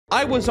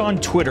I was on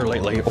Twitter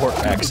lately, or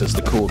X as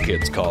the cool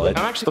kids call it.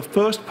 I'm actually the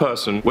first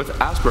person with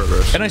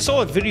Asperger's. And I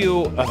saw a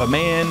video of a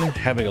man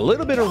having a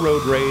little bit of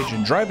road rage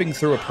and driving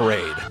through a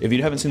parade. If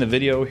you haven't seen the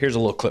video, here's a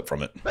little clip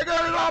from it. They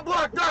got it all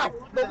blocked off.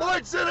 The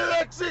Lloyd Center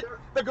exit,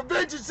 the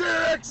Convention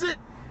Center exit,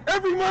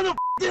 every motherfucking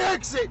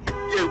exit.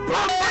 You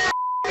motherfuckers!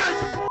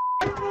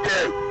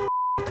 You!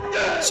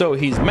 So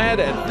he's mad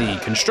at the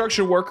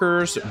construction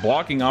workers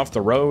blocking off the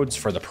roads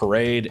for the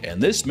parade,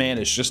 and this man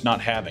is just not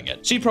having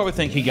it. So you probably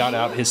think he got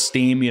out his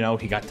steam, you know,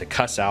 he got to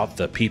cuss out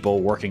the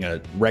people working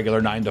a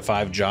regular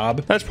 9-to-5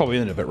 job. That's probably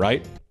the end of it,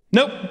 right?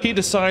 Nope, he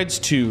decides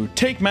to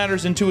take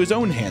matters into his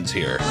own hands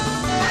here.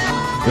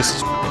 This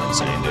is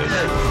insane, dude.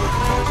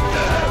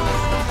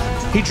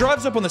 He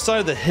drives up on the side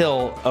of the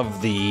hill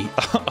of the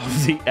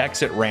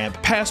exit ramp,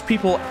 past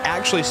people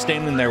actually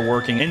standing there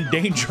working,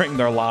 endangering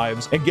their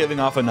lives, and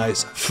giving off a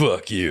nice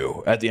 "fuck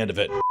you" at the end of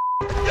it.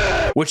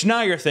 Which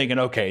now you're thinking,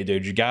 okay,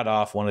 dude, you got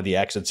off one of the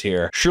exits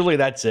here. Surely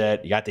that's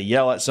it. You got to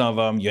yell at some of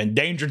them. You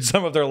endangered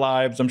some of their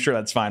lives. I'm sure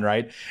that's fine,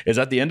 right? Is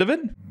that the end of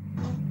it?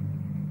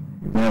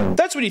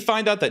 That's when you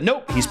find out that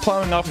nope, he's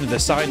plowing off into the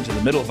side into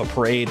the middle of a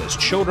parade as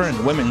children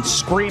and women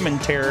scream in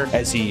terror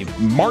as he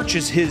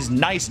marches his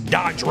nice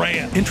Dodge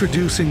Ram.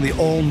 Introducing the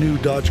all-new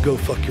Dodge Go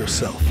Fuck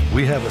Yourself.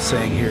 We have a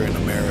saying here in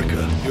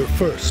America, you're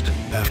first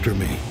after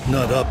me,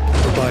 not up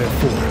or by a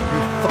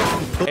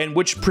Ford. And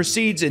which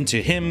proceeds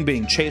into him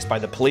being chased by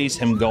the police,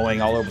 him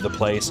going all over the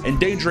place,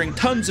 endangering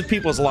tons of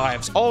people's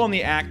lives, all in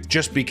the act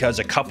just because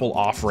a couple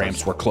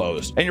off-ramps were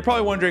closed. And you're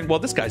probably wondering, well,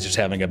 this guy's just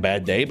having a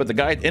bad day, but the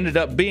guy ended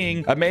up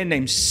being a man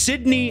named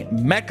Sidney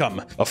Meckham,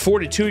 a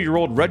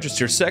 42-year-old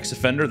registered sex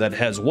offender that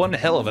has one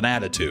hell of an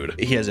attitude.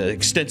 He has an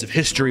extensive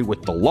history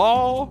with the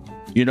law,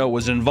 you know,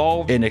 was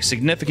involved in a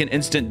significant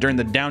incident during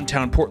the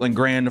downtown Portland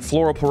Grand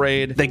Floral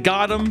Parade. They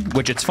got him,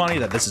 which it's funny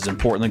that this is in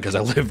Portland because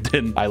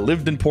I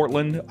lived in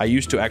Portland. I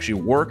used to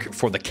actually work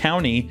for the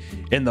county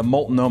in the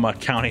Multnomah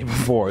County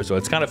before, so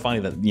it's kind of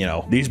funny that, you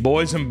know, these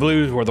boys in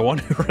blues were the one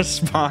who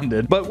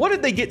responded. But what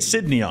did they get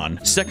Sidney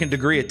on?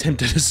 Second-degree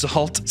attempted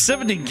assault,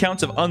 17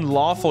 counts of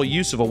unlawful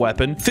use of a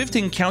weapon,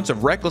 15 counts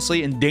of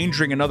recklessly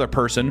endangering another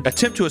person,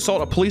 attempt to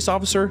assault a police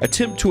officer,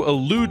 attempt to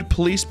elude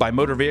police by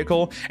motor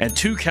vehicle, and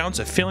 2 counts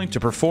of failing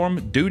to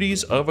perform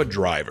duties of a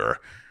driver.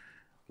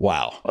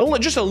 Wow.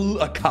 Just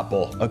a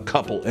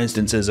couple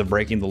instances of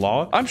breaking the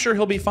law. I'm sure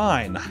he'll be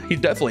fine. He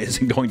definitely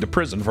isn't going to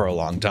prison for a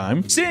long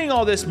time. Seeing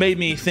all this made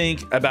me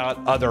think about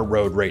other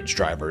road rage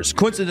drivers.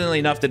 Coincidentally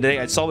enough, today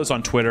I saw this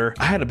on Twitter.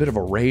 I had a bit of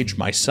a rage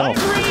myself.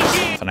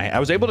 And I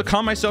was able to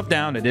calm myself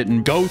down. I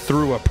didn't go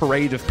through a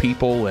parade of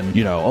people and,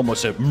 you know,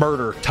 almost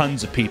murder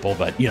tons of people,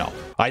 but, you know,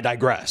 I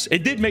digress.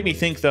 It did make me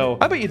think, though,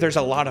 I bet you there's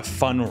a lot of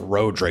fun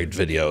road rage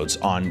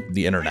videos on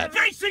the internet.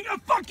 Facing a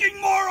fucking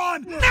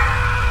moron!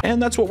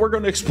 And that's what we're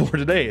going to explore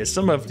today, is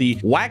some of the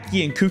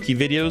wacky and kooky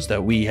videos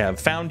that we have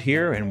found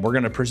here and we're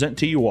going to present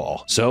to you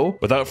all. So,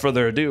 without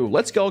further ado,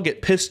 let's all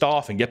get pissed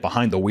off and get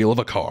behind the wheel of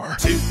a car.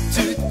 Toot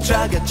toot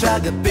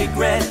chugga big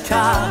red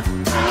car.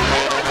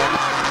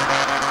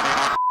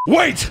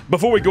 Wait!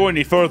 Before we go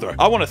any further,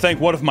 I want to thank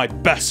one of my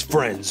best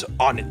friends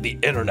on the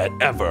internet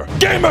ever,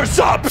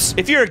 GamerSupps!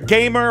 If you're a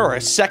gamer or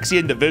a sexy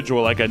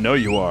individual like I know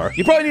you are,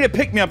 you probably need to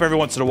pick me up every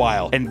once in a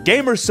while, and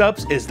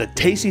GamerSupps is the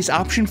tastiest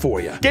option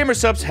for you.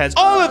 GamerSupps has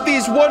all of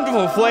these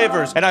wonderful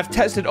flavors, and I've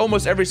tested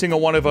almost every single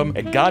one of them,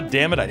 and god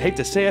damn it, I'd hate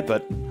to say it,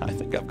 but I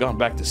think I've gone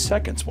back to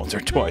seconds once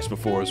or twice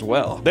before as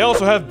well. They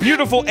also have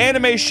beautiful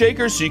anime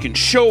shakers so you can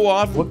show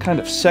off what kind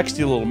of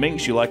sexy little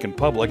minx you like in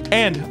public,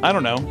 and, I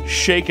don't know,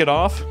 shake it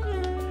off.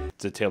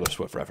 It's a Taylor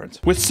Swift reference.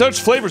 With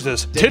such flavors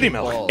as titty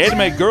milk,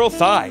 anime girl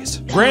thighs,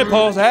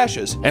 grandpa's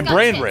ashes, and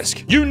brand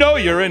risk, you know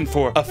you're in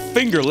for a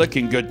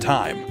finger-licking good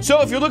time. So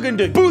if you're looking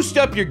to boost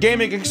up your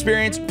gaming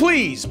experience,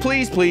 please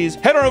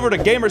head on over to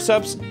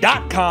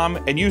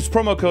GamerSupps.com and use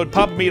promo code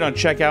PAPAMeat on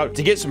checkout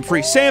to get some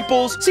free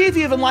samples. See if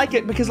you even like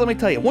it, because let me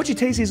tell you, once you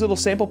taste these little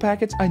sample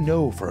packets, I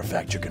know for a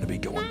fact you're gonna be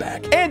going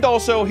back. And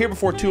also, here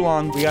before too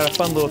long, we got a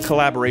fun little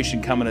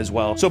collaboration coming as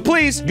well. So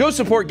please, go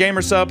support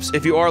GamerSupps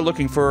if you are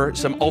looking for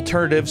some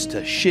alternatives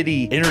to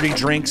shitty energy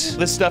drinks.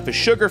 This stuff is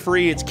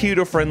sugar-free, it's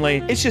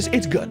keto-friendly.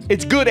 It's good.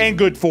 It's good and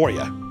good for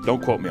you.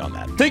 Don't quote me on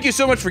that. Thank you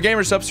so much for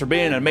GamerSupps for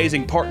being an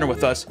amazing partner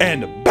with us.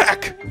 And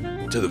back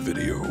to the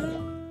video.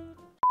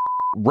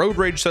 Road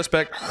rage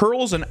suspect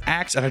hurls an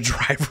axe at a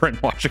driver in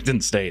Washington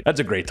State. That's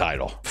a great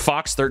title.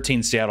 Fox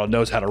 13 Seattle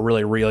knows how to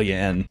really reel you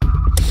in.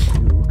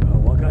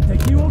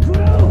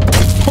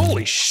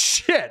 Holy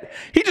shit!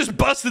 He just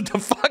busted the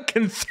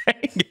fucking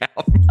thing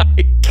out.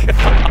 My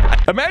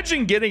God.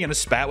 Imagine getting in a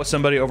spat with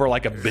somebody over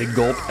like a big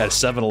gulp at a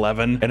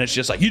 7-Eleven, and it's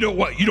just like, you know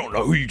what? You don't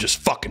know who you just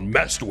fucking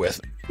messed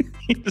with.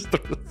 He just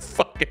threw the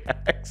fucking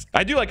axe.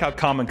 I do like how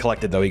calm and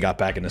collected, though, he got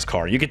back in his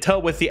car. You could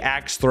tell with the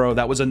axe throw,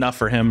 that was enough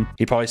for him.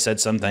 He probably said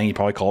something. He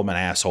probably called him an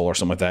asshole or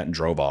something like that and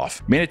drove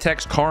off.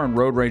 Manitex car and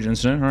road rage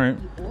incident. All right.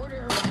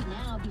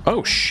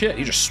 Oh, shit.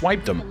 He just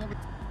swiped him.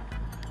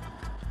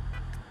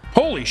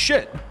 Holy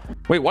shit.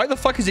 Wait, why the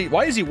fuck is he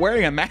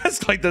wearing a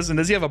mask like this, and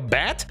does he have a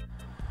bat?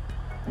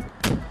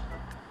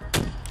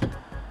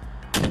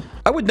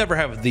 would never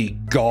have the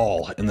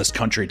gall in this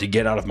country to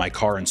get out of my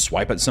car and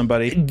swipe at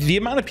somebody. The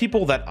amount of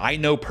people that I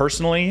know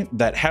personally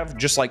that have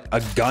just like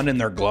a gun in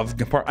their glove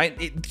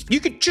compartment, you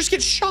could just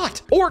get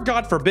shot. Or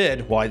God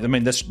forbid, well, I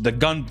mean, the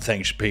gun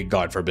thing should be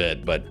God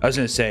forbid, but I was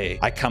gonna say,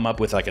 I come up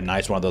with like a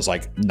nice one of those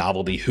like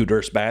novelty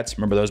Hooters bats.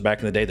 Remember those back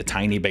in the day, the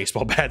tiny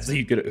baseball bats that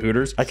you get at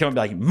Hooters? I come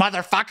up and be like,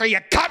 motherfucker, you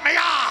cut me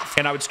off!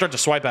 And I would start to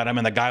swipe at him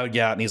and the guy would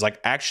get out and he's like,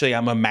 actually,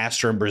 I'm a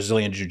master in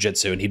Brazilian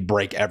Jiu-Jitsu, and he'd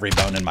break every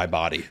bone in my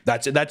body.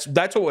 That's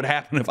what would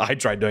happen if I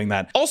tried doing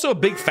that. Also, a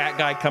big fat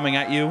guy coming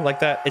at you like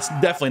that, it's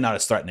definitely not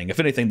as threatening. If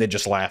anything, they'd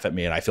just laugh at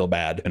me and I feel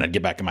bad and I'd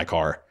get back in my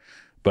car.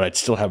 But I'd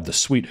still have the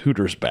sweet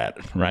Hooters bat,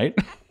 right?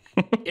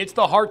 It's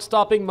the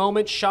heart-stopping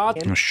moment shot.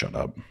 Oh, shut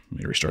up.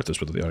 Let me restart this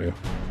with the audio.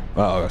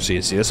 Oh, see,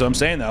 this is what I'm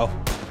saying, though.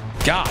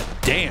 God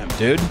damn,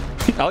 dude.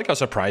 I like how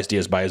surprised he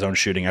is by his own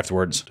shooting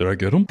afterwards. Did I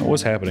get him? What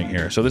was happening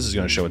here? So this is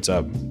going to show what's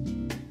up.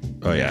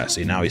 Oh, yeah.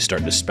 See, now he's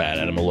starting to spat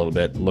at him a little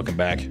bit, looking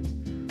back.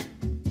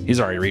 He's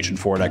already reaching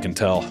for it, I can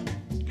tell.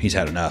 He's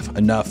had enough.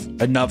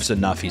 Enough's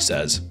enough, he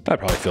says. That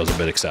probably feels a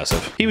bit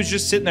excessive. He was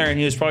just sitting there and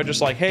he was probably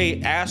just like,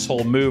 hey,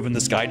 asshole, move. And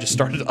this guy just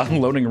started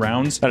unloading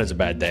rounds. That is a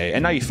bad day.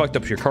 And now you fucked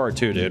up your car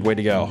too, dude. Way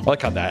to go.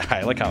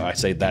 I like how I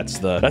say that's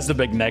the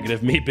big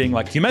negative. Me being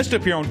like, you messed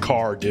up your own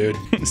car, dude.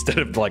 Instead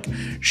of like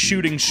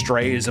shooting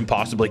strays and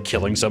possibly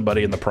killing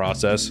somebody in the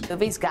process.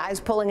 These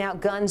guys pulling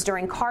out guns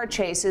during car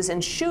chases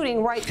and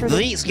shooting right through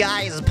These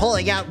guys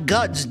pulling out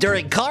guns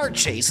during car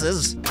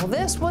chases. Well,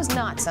 this was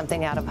not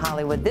something out of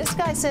Hollywood. This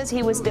guy says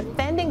he was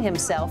defending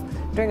himself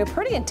during a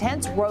pretty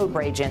intense road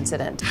rage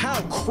incident. How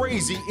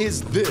crazy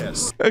is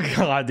this?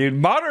 God, dude,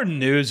 modern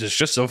news is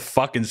just so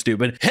fucking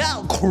stupid.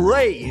 How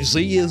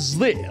crazy is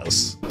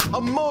this? A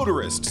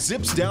motorist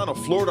zips down a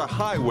Florida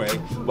highway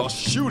while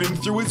shooting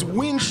through his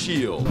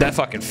windshield. That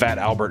fucking Fat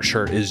Albert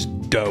shirt is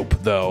dope,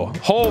 though.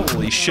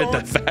 Holy shit,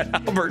 that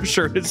Fat Albert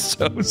shirt is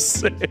so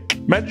sick.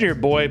 Imagine your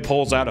boy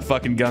pulls out a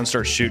fucking gun,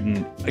 starts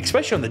shooting,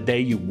 especially on the day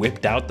you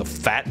whipped out the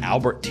Fat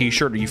Albert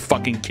t-shirt. Are you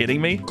fucking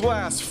kidding me?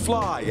 Glass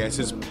fly as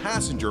his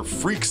passenger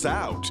freaks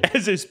out.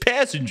 As his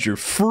passenger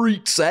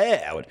freaks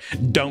out.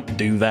 Don't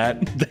do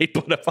that. They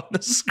put up on the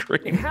It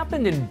screen.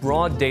 happened in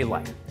broad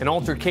daylight. An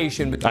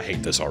altercation. I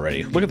hate this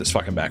already. Look at this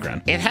fucking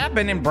background. It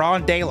happened in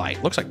broad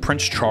daylight. Looks like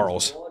Prince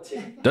Charles.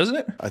 Doesn't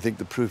it? I think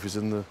the proof is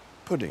in the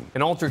pudding.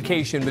 An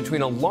altercation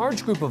between a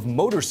large group of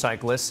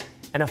motorcyclists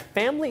and a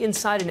family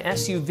inside an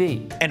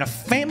SUV. And a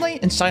family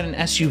inside an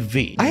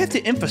SUV. I have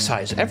to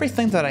emphasize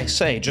everything that I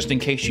say just in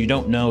case you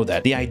don't know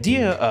that the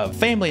idea of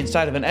family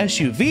inside of an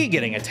SUV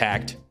getting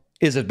attacked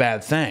is a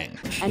bad thing.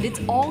 And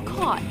it's all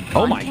caught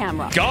Oh on my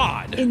camera.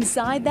 God.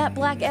 Inside that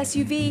black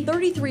SUV,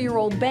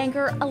 33-year-old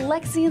banker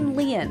Alexian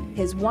Leon,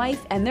 his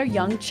wife, and their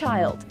young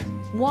child.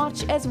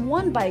 Watch as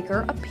one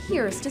biker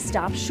appears to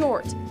stop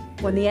short.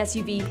 When the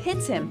SUV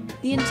hits him,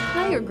 the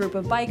entire group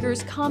of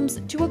bikers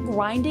comes to a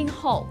grinding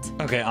halt.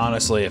 Okay,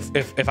 honestly,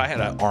 if I had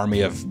an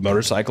army of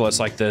motorcyclists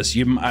like this,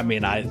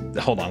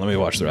 hold on, let me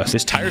watch the rest.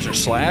 His tires are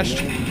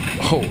slashed?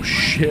 Oh,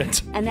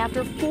 shit. And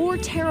after 4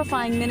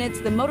 terrifying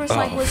minutes, the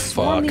motorcyclists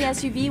swarm the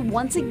SUV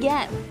once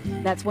again.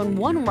 That's when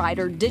one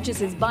rider ditches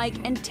his bike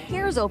and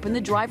tears open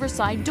the driver's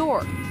side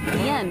door.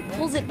 Leon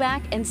pulls it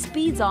back and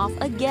speeds off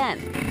again.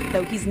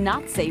 Though he's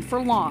not safe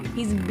for long.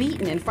 He's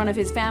beaten in front of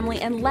his family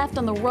and left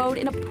on the road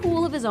in a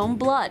pool of his own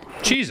blood.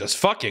 Jesus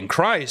fucking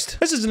Christ.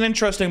 This is an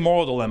interesting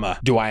moral dilemma.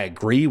 Do I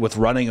agree with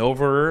running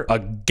over a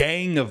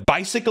gang of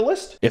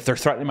bicyclists? If they're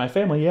threatening my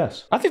family,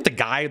 yes. I think the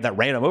guy that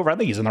ran him over, I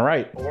think he's in the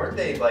right. Weren't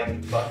they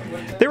like fucking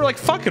with them? They were like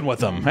fucking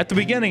with him. At the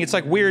beginning, it's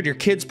like weird. Your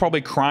kid's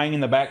probably crying in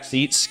the back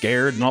seat,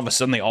 scared, and all of a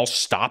sudden they all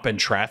stop in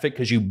traffic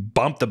because you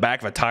bumped the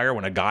back of a tire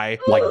when a guy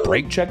like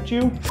brake checked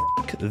you.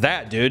 Fuck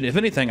that, dude. If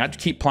anything, I'd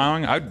keep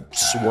plowing. I'd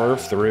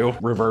swerve through,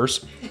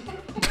 reverse.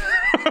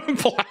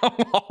 Plow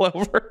all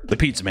over. The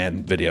Pizza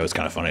Man video is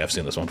kind of funny. I've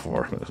seen this one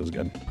before. This is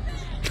good.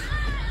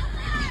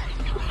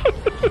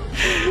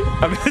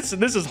 I mean,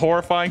 this is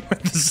horrifying, but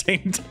at the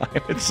same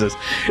time,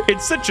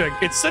 it's such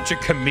a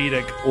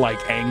comedic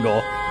like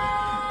angle.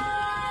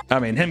 I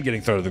mean, him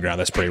getting thrown to the ground,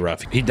 that's pretty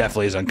rough. He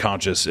definitely is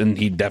unconscious, and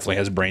he definitely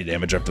has brain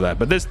damage after that.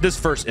 But this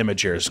first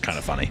image here is kind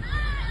of funny.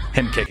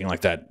 Him kicking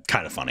like that,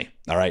 kind of funny,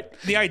 all right?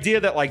 The idea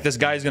that like this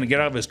guy's gonna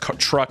get out of his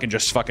truck and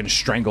just fucking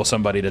strangle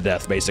somebody to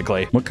death,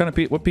 basically.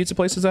 What pizza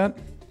place is that?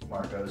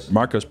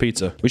 Marco's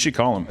Pizza. We should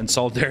call him in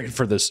solidarity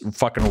for this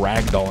fucking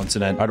ragdoll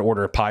incident. I'd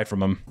order a pie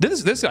from him.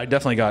 This guy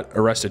definitely got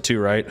arrested too,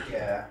 right?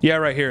 Yeah. Yeah,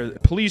 right here.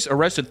 Police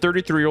arrested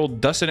 33-year-old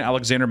Dustin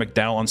Alexander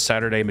McDowell on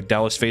Saturday.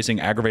 McDowell is facing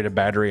aggravated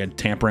battery and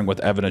tampering with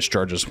evidence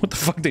charges. What the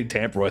fuck they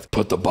tamper with?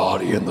 Put the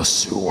body in the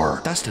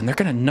sewer. Dustin, they're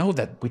gonna know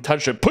that we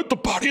touched it. Put the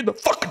body in the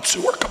fucking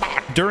sewer, come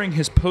on! During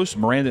his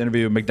post-Miranda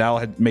interview,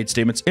 McDowell had made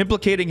statements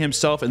implicating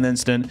himself in the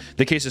incident.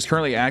 The case is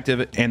currently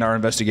active and our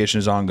investigation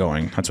is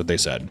ongoing. That's what they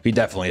said. He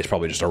definitely is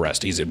probably just arrested.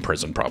 He's in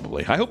prison,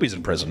 probably. I hope he's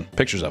in prison.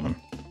 Pictures of him.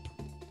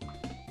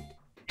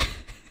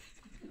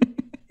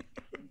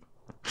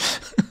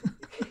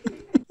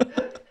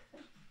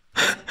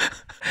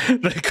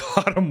 They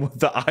caught him with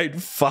the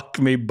 "I'd fuck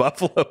me"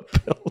 Buffalo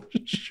Bill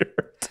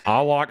shirt. I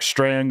like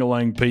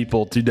strangling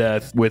people to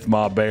death with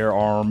my bare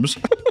arms.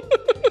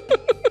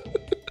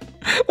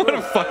 What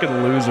a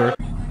fucking loser.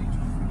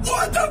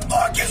 What the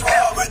fuck is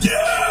wrong with you?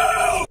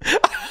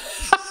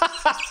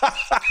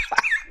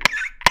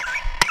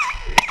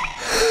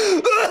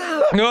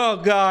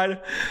 Oh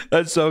god,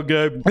 that's so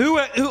good. Who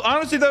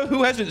honestly though,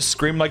 who hasn't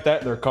screamed like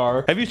that in their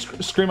car? Have you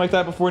screamed like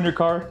that before in your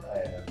car?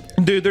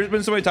 Dude, there's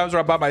been so many times where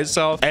I'm by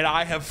myself and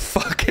I have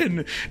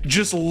fucking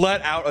just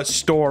let out a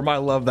storm. I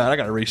love that. I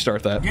gotta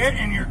restart that. Get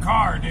in your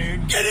car,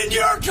 dude. Get in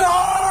your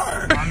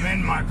car! I'm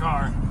in my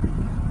car.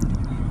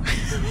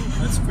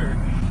 That's fair.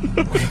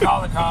 Will you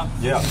call the cops?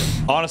 Yeah.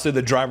 Honestly,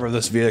 the driver of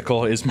this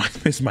vehicle is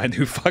my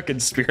new fucking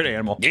spirit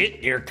animal. Get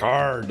in your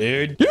car,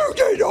 dude. You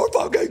get your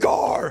fucking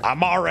car.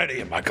 I'm already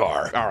in my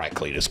car. All right,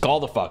 Cletus,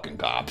 call the fucking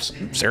cops.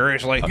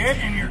 Seriously? Get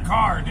in your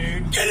car,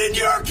 dude. Get in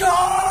your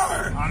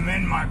car! I'm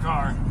in my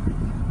car.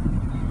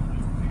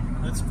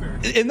 That's fair.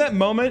 In that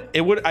moment,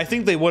 I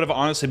think they would have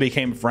honestly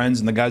became friends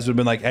and the guys would have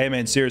been like, hey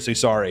man, seriously,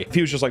 sorry. If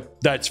he was just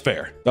like, that's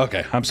fair.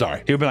 Okay, I'm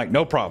sorry. He would be like,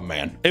 no problem,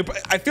 man.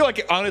 I feel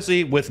like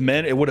honestly with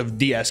men, it would have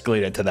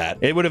de-escalated to that.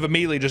 It would have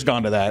immediately just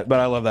gone to that,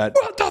 but I love that.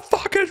 What the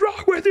fuck is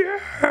wrong with you?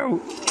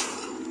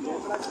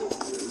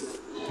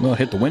 Well,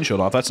 hit the windshield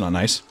off. That's not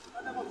nice.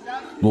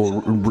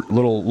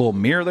 Little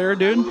mirror there,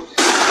 dude.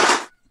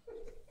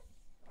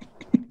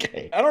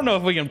 Okay. I don't know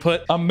if we can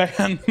put a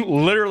man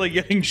literally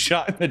getting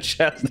shot in the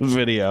chest in the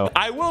video.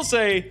 I will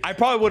say I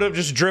probably would have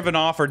just driven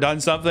off or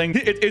done something.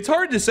 It's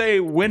hard to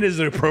say when is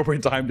an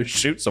appropriate time to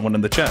shoot someone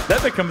in the chest.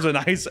 That becomes a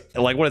nice,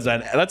 like, what is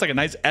that? That's like a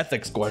nice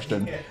ethics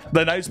question.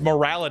 The nice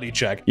morality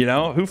check, you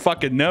know? Who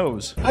fucking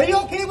knows? Are you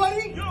okay,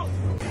 buddy? Yo,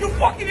 you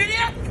fucking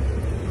idiot!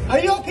 Are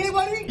you okay,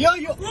 buddy? Yo,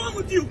 what's wrong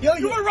with you? Yo,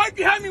 you were right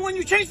behind me when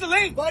you changed the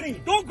lane.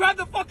 Buddy, don't grab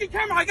the fucking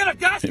camera. I got a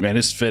gas. Man,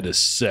 his fit is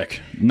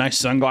sick. Nice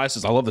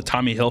sunglasses. I love the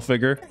Tommy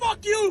Hilfiger.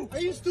 Fuck you. Are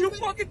you stupid?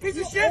 You fucking piece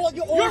of shit.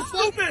 You're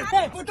stupid.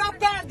 Hey, put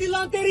that bad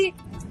delantery.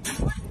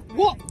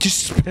 What?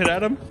 Just spit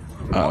at him?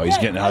 Oh, he's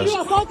getting out.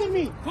 You assaulted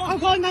me. I'm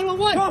calling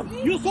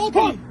 911. You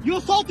assaulted me. You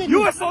assaulted me.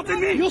 You assaulted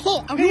me. You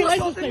assaulted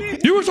me.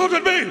 You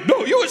assaulted me.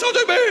 No, you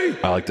assaulted me.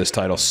 I like this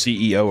title,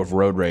 CEO of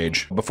Road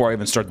Rage. Before I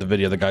even start the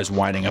video, the guy's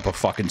winding up a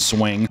fucking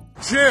swing.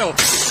 Jail.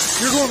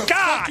 You're going to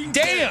God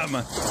damn.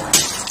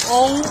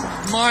 Oh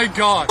my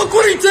God. Look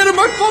what he did in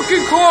my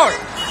fucking car.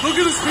 Look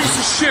at this piece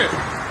of shit.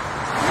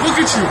 Look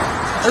at you.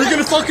 Are you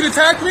gonna fucking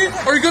attack me?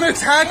 Are you gonna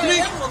attack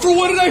me? For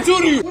what did I do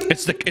to you?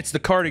 It's the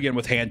cardigan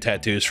with hand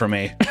tattoos for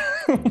me.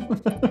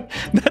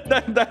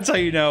 That's how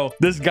you know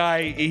this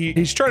guy,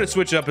 he's trying to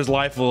switch up his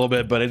life a little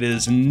bit, but it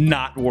is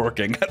not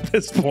working at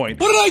this point.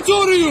 What did I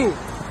do to you?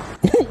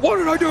 What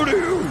did I do to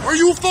you? Are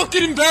you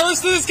fucking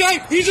embarrassed of this guy?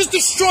 He just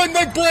destroyed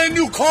my brand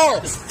new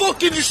car. Just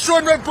fucking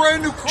destroyed my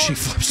brand new car. She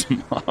flips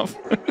him off.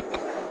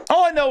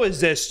 All I know is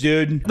this,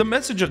 dude. The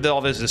message of all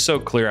this is so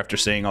clear after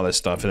seeing all this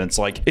stuff. And it's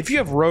like, if you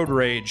have road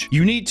rage,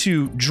 you need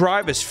to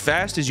drive as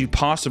fast as you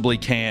possibly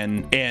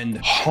can and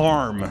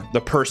harm the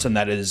person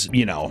that is,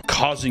 you know,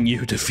 causing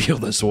you to feel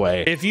this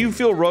way. If you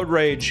feel road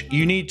rage,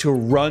 you need to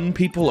run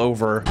people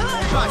over.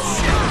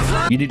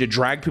 You need to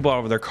drag people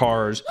out of their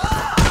cars.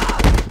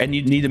 And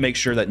you need to make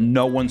sure that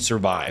no one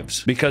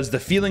survives, because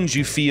the feelings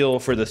you feel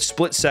for the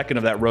split second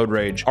of that road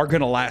rage are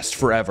gonna last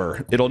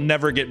forever. It'll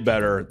never get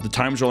better. The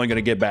times are only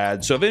gonna get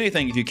bad. So if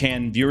anything, if you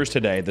can, viewers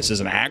today, this is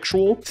an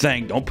actual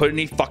thing. Don't put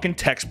any fucking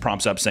text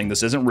prompts up saying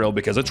this isn't real,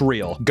 because it's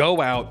real. Go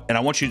out and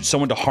I want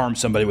someone to harm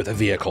somebody with a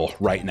vehicle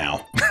right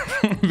now.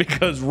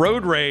 Because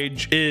road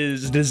rage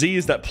is a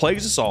disease that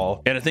plagues us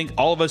all. And I think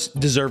all of us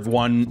deserve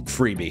one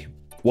freebie,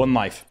 one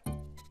life.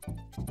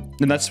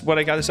 And that's what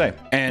I gotta say.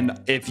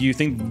 And if you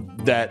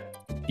think that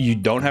you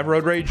don't have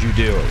road rage, you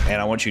do. And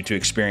I want you to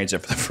experience it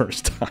for the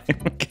first time.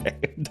 Okay,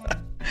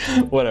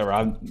 whatever.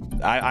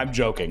 I'm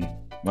joking.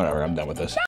 Whatever, I'm done with this.